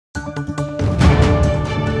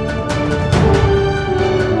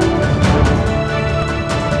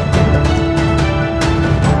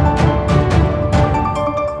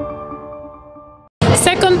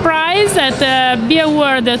at Bea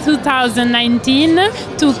World 2019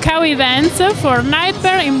 to cow events for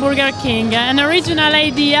Nightmare in Burger King, an original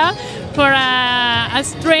idea for a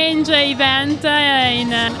strange event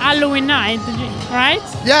in Halloween night, right?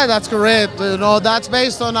 Yeah, that's correct. You know, that's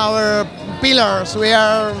based on our pillars. We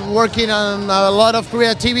are working on a lot of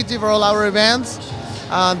creativity for all our events.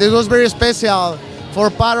 This was very special.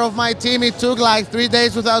 For part of my team, it took like 3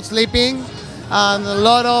 days without sleeping and a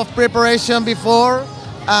lot of preparation before.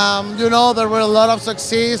 You know, there were a lot of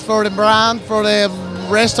success for the brand, for the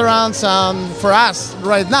restaurants, and for us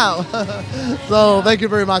right now. So thank you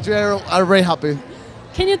very much. We are very happy.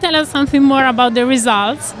 Can you tell us something more about the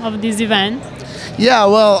results of this event? Yeah,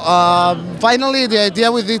 well, finally the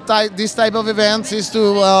idea with this type of events is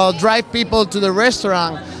to drive people to the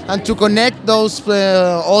restaurant and to connect those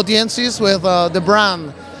audiences with the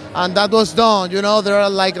brand. And that was done. You know, there are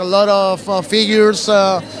like a lot of figures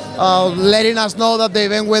letting us know that the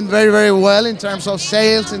event went very, very well in terms of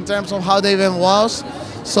sales, in terms of how the event was.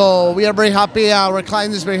 So we are very happy, our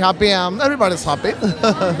client is very happy, and everybody's happy.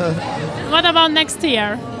 What about next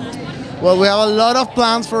year? Well, we have a lot of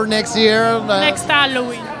plans for next year. Next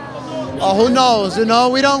Halloween. Who knows? You know,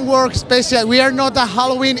 we don't work special. We are not a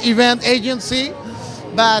Halloween event agency,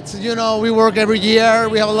 but you know, we work every year.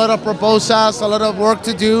 We have a lot of proposals, a lot of work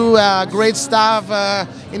to do. Great stuff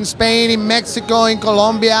in Spain, in Mexico, in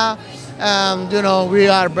Colombia, and you know, we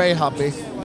are very happy.